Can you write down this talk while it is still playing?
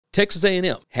Texas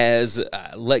A&M has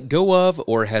let go of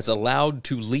or has allowed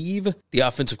to leave the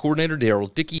offensive coordinator, Darrell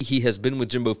Dickey. He has been with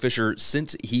Jimbo Fisher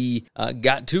since he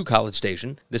got to College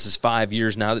Station. This is 5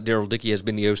 years now that Darrell Dickey has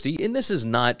been the OC, and this is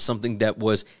not something that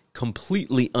was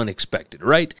completely unexpected,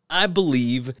 right? I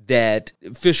believe that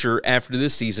Fisher, after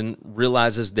this season,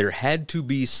 realizes there had to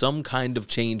be some kind of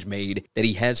change made, that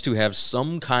he has to have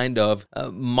some kind of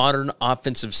modern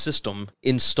offensive system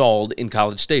installed in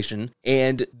College Station.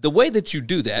 And the way that you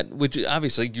do that, which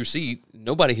obviously you see,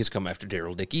 nobody has come after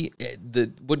Darrell Dickey.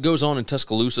 What goes on in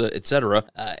Tuscaloosa, etc.,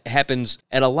 happens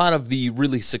at a lot of the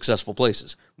really successful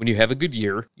places. When you have a good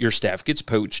year, your staff gets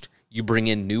poached. You bring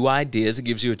in new ideas. It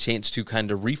gives you a chance to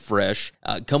kind of refresh,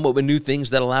 come up with new things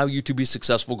that allow you to be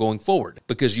successful going forward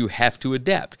because you have to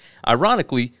adapt.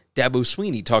 Ironically, Dabo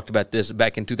Swinney talked about this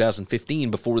back in 2015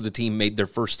 before the team made their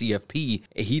first CFP.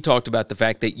 He talked about the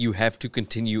fact that you have to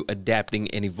continue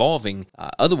adapting and evolving.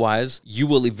 Otherwise, you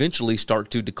will eventually start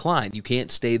to decline. You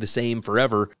can't stay the same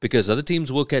forever because other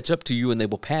teams will catch up to you and they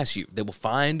will pass you. They will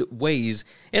find ways.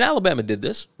 And Alabama did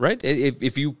this, right?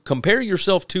 If you compare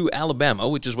yourself to Alabama,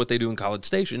 which is what they do in College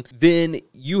Station, then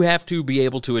you have to be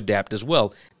able to adapt as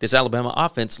well. This Alabama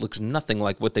offense looks nothing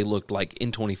like what they looked like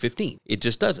in 2015. It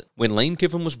just doesn't. When Lane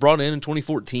Kiffin was brought in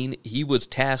 2014, he was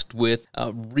tasked with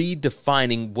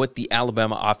redefining what the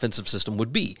Alabama offensive system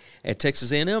would be. At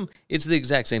Texas A&M, it's the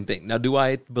exact same thing. Now, do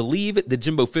I believe that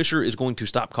Jimbo Fisher is going to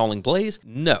stop calling plays?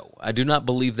 No, I do not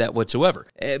believe that whatsoever.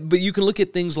 But you can look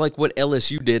at things like what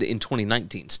LSU did in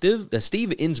 2019. Steve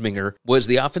Ensminger was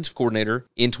the offensive coordinator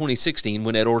in 2016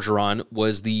 when Ed Orgeron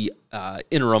was the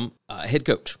interim head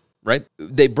coach. Right?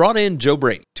 They brought in Joe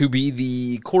Brady to be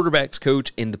the quarterback's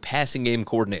coach and the passing game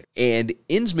coordinator. And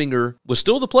Ensminger was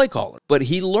still the play caller, but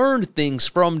he learned things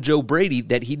from Joe Brady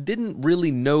that he didn't really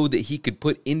know that he could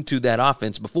put into that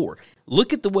offense before.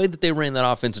 Look at the way that they ran that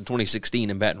offense in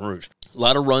 2016 in Baton Rouge. A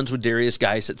lot of runs with Darius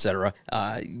Geis, etc.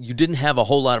 You didn't have a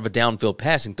whole lot of a downfield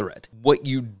passing threat. What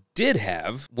you did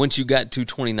have, once you got to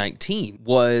 2019,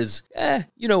 was, a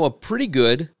pretty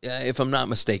good, if I'm not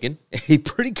mistaken, a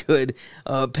pretty good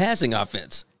passing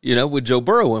offense. With Joe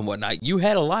Burrow and whatnot. You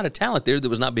had a lot of talent there that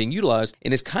was not being utilized,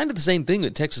 and it's kind of the same thing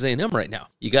with Texas A&M right now.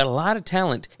 You got a lot of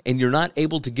talent, and you're not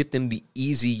able to get them the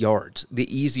easy yards, the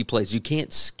easy plays. You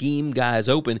can't scheme guys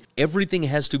open. Everything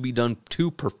has to be done to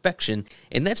perfection,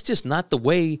 and that's just not the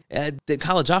way that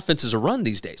college offenses are run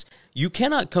these days. You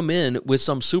cannot come in with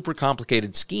some super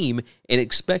complicated scheme and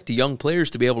expect the young players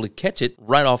to be able to catch it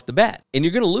right off the bat. And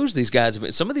you're going to lose these guys.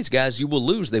 Some of these guys you will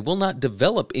lose. They will not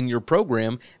develop in your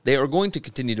program. They are going to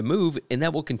continue to move, and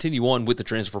that will continue on with the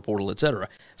transfer portal, etc.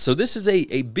 So this is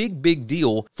a big, big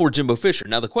deal for Jimbo Fisher.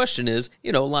 Now, the question is,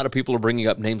 a lot of people are bringing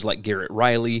up names like Garrett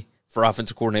Riley for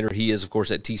offensive coordinator. He is, of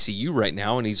course, at TCU right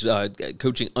now, and he's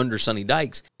coaching under Sonny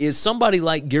Dykes. Is somebody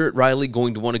like Garrett Riley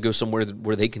going to want to go somewhere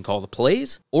where they can call the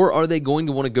plays, or are they going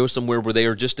to want to go somewhere where they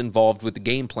are just involved with the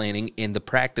game planning and the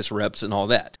practice reps and all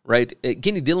that, right?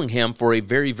 Kenny Dillingham, for a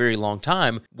very, very long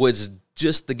time, was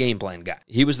just the game plan guy.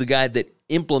 He was the guy that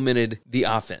implemented the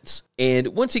offense. And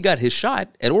once he got his shot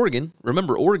at Oregon,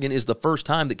 remember, Oregon is the first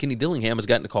time that Kenny Dillingham has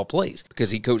gotten to call plays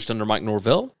because he coached under Mike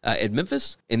Norvell at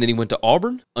Memphis, and then he went to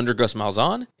Auburn under Gus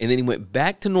Malzahn, and then he went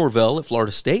back to Norvell at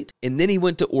Florida State, and then he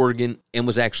went to Oregon and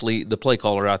was actually the play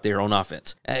caller out there on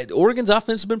offense. Oregon's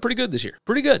offense has been pretty good this year.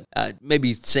 Pretty good.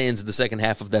 Maybe sans the second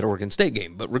half of that Oregon State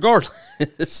game, but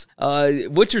regardless,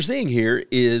 what you're seeing here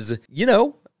is,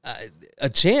 a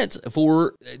chance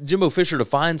for Jimbo Fisher to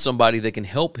find somebody that can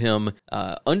help him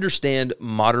understand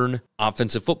modern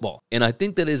offensive football. And I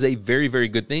think that is a very, very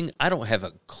good thing. I don't have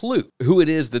a clue who it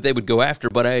is that they would go after,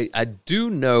 but I do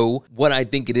know what I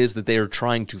think it is that they are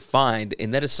trying to find,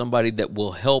 and that is somebody that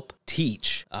will help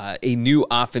teach a new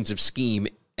offensive scheme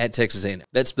at Texas A&M.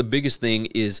 That's the biggest thing,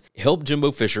 is help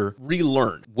Jimbo Fisher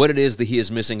relearn what it is that he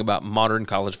is missing about modern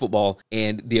college football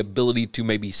and the ability to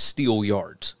maybe steal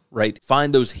yards. Right?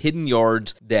 Find those hidden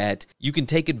yards that you can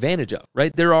take advantage of,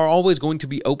 right? There are always going to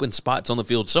be open spots on the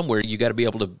field somewhere. You got to be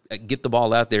able to get the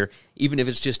ball out there, even if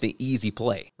it's just an easy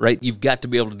play, right? You've got to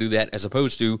be able to do that, as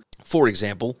opposed to, for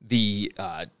example, the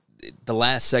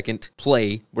last second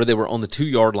play where they were on the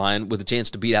 2-yard line with a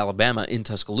chance to beat Alabama in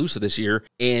Tuscaloosa this year.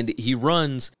 And he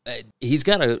runs, he's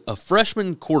got a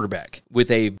freshman quarterback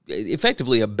with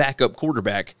effectively a backup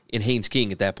quarterback in Haynes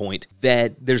King at that point,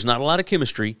 that there's not a lot of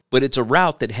chemistry, but it's a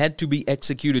route that had to be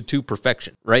executed to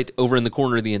perfection, right? Over in the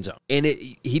corner of the end zone. And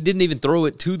he didn't even throw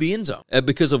it to the end zone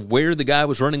because of where the guy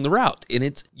was running the route.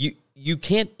 And you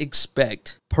can't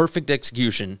expect perfect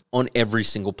execution on every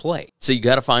single play. So you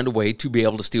got to find a way to be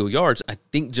able to steal yards. I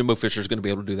think Jimbo Fisher is going to be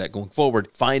able to do that going forward,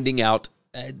 finding out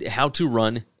how to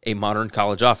run a modern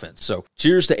college offense. So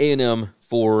cheers to A&M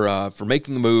for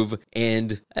making a move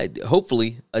and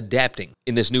hopefully adapting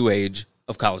in this new age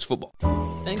of college football.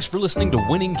 Thanks for listening to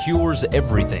Winning Cures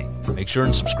Everything. Make sure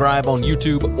and subscribe on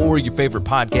YouTube or your favorite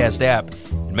podcast app,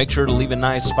 and make sure to leave a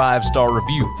nice 5-star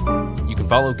review. You can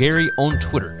follow Gary on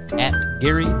Twitter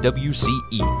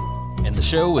 @GaryWCE, and the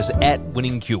show is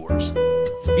 @Winning Cures.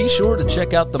 Be sure to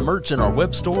check out the merch in our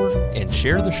web store and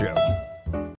share the show.